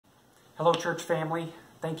Hello, church family.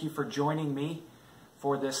 Thank you for joining me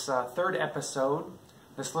for this third episode,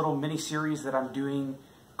 this little mini-series that I'm doing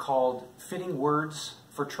called Fitting Words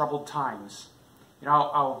for Troubled Times. You know,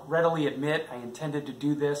 I'll readily admit I intended to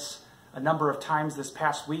do this a number of times this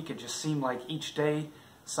past week. It just seemed like each day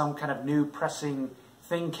some kind of new pressing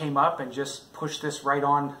thing came up and just pushed this right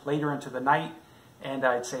on later into the night. And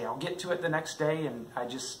I'd say I'll get to it the next day, and I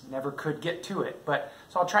just never could get to it.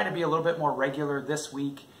 So I'll try to be a little bit more regular this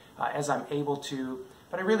week as I'm able to.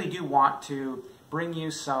 But I really do want to bring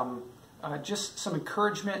you just some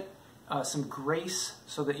encouragement, some grace,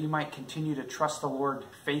 so that you might continue to trust the Lord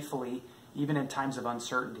faithfully, even in times of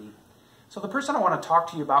uncertainty. So the person I want to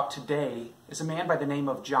talk to you about today is a man by the name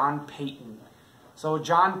of John Paton. So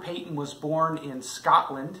John Paton was born in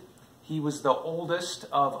Scotland. He was the oldest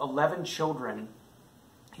of 11 children.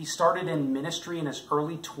 He started in ministry in his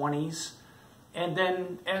early 20s, and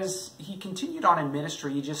then as he continued on in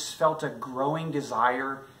ministry, he just felt a growing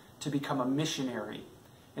desire to become a missionary.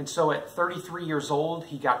 And so at 33 years old,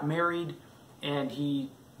 he got married, and he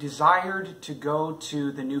desired to go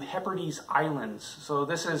to the New Hebrides Islands. So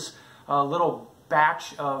this is a little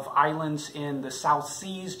batch of islands in the South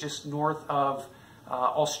Seas, just north of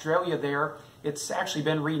Australia there. It's actually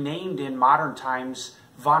been renamed in modern times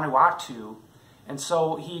Vanuatu. And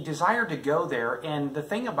so he desired to go there, and the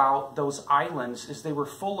thing about those islands is they were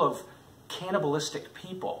full of cannibalistic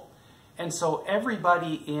people. And so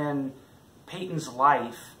everybody in Paton's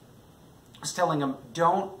life was telling him,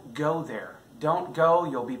 don't go there. Don't go.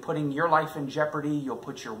 You'll be putting your life in jeopardy. You'll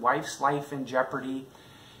put your wife's life in jeopardy.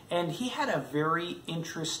 And he had a very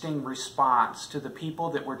interesting response to the people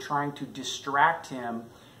that were trying to distract him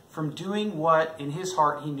from doing what in his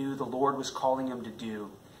heart he knew the Lord was calling him to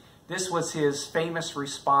do. This was his famous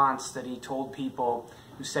response that he told people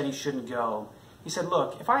who said he shouldn't go. He said,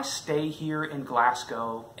 look, if I stay here in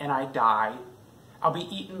Glasgow and I die, I'll be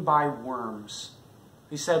eaten by worms.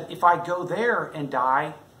 He said, if I go there and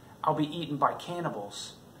die, I'll be eaten by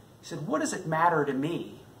cannibals. He said, what does it matter to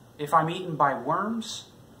me if I'm eaten by worms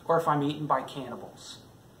or if I'm eaten by cannibals?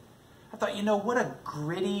 I thought, you know, what a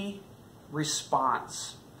gritty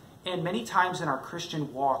response. And many times in our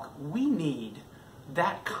Christian walk, we need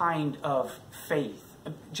that kind of faith,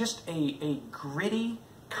 just a gritty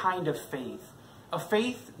kind of faith, a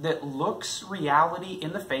faith that looks reality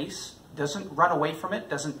in the face, doesn't run away from it,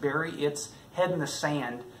 doesn't bury its head in the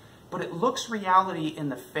sand, but it looks reality in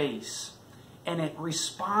the face, and it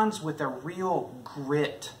responds with a real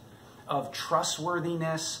grit of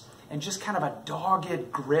trustworthiness and just kind of a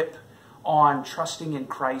dogged grip on trusting in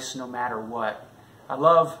Christ no matter what. I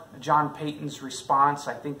love John Paton's response.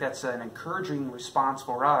 I think that's an encouraging response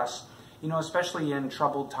for us, you know, especially in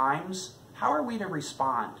troubled times. How are we to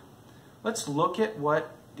respond? Let's look at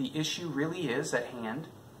what the issue really is at hand,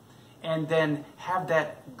 and then have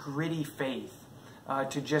that gritty faith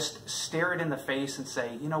to just stare it in the face and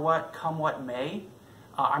say, you know what, come what may,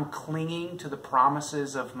 I'm clinging to the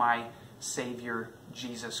promises of my Savior,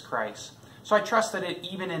 Jesus Christ. So I trust that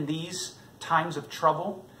even in these times of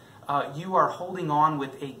trouble, you are holding on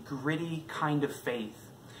with a gritty kind of faith.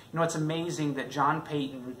 You know, it's amazing that John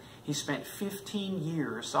Paton, he spent 15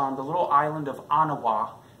 years on the little island of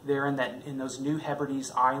Anawa, there in those New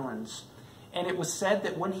Hebrides Islands. And it was said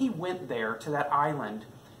that when he went there to that island,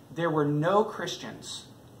 there were no Christians,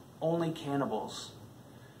 only cannibals.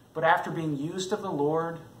 But after being used of the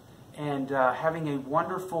Lord and having a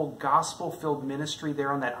wonderful gospel-filled ministry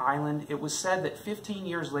there on that island, it was said that 15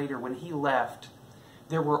 years later when he left,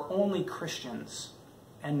 there were only Christians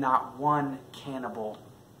and not one cannibal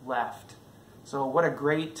left. So what a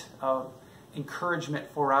great encouragement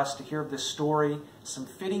for us to hear of this story, some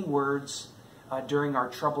fitting words during our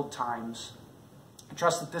troubled times. I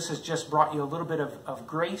trust that this has just brought you a little bit of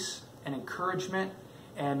grace and encouragement,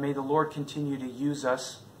 and may the Lord continue to use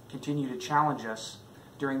us, continue to challenge us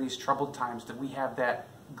during these troubled times, that we have that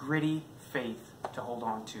gritty faith to hold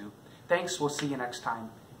on to. Thanks. We'll see you next time.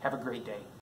 Have a great day.